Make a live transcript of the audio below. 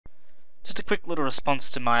Just a quick little response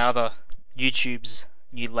to my other YouTube's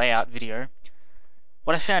new layout video.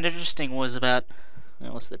 What I found interesting was about,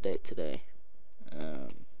 what's the date today?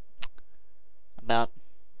 About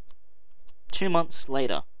 2 months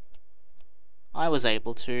later, I was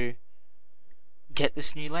able to get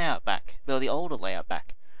this new layout back, though the older layout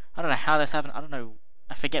back. I don't know how this happened. I don't know.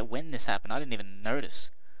 I forget when this happened. I didn't even notice.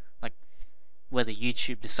 Like whether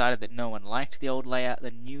YouTube decided that no one liked the old layout,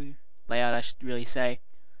 the new layout, I should really say,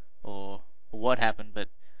 or what happened. But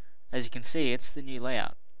as you can see, it's the new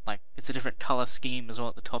layout. Like it's a different color scheme as well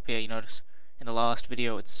at the top here. You notice in the last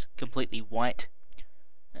video it's completely white,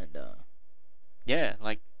 and yeah,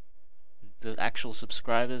 like the actual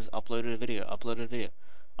subscribers uploaded a video, uploaded a video,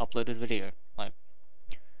 uploaded a video. Like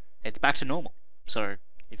it's back to normal. So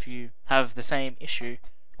if you have the same issue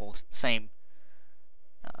or same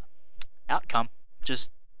outcome, just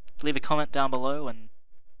leave a comment down below, and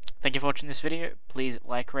thank you for watching this video. Please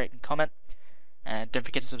like, rate and comment, and don't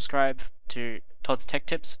forget to subscribe to Todd's Tech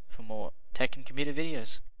Tips for more tech and computer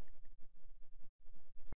videos.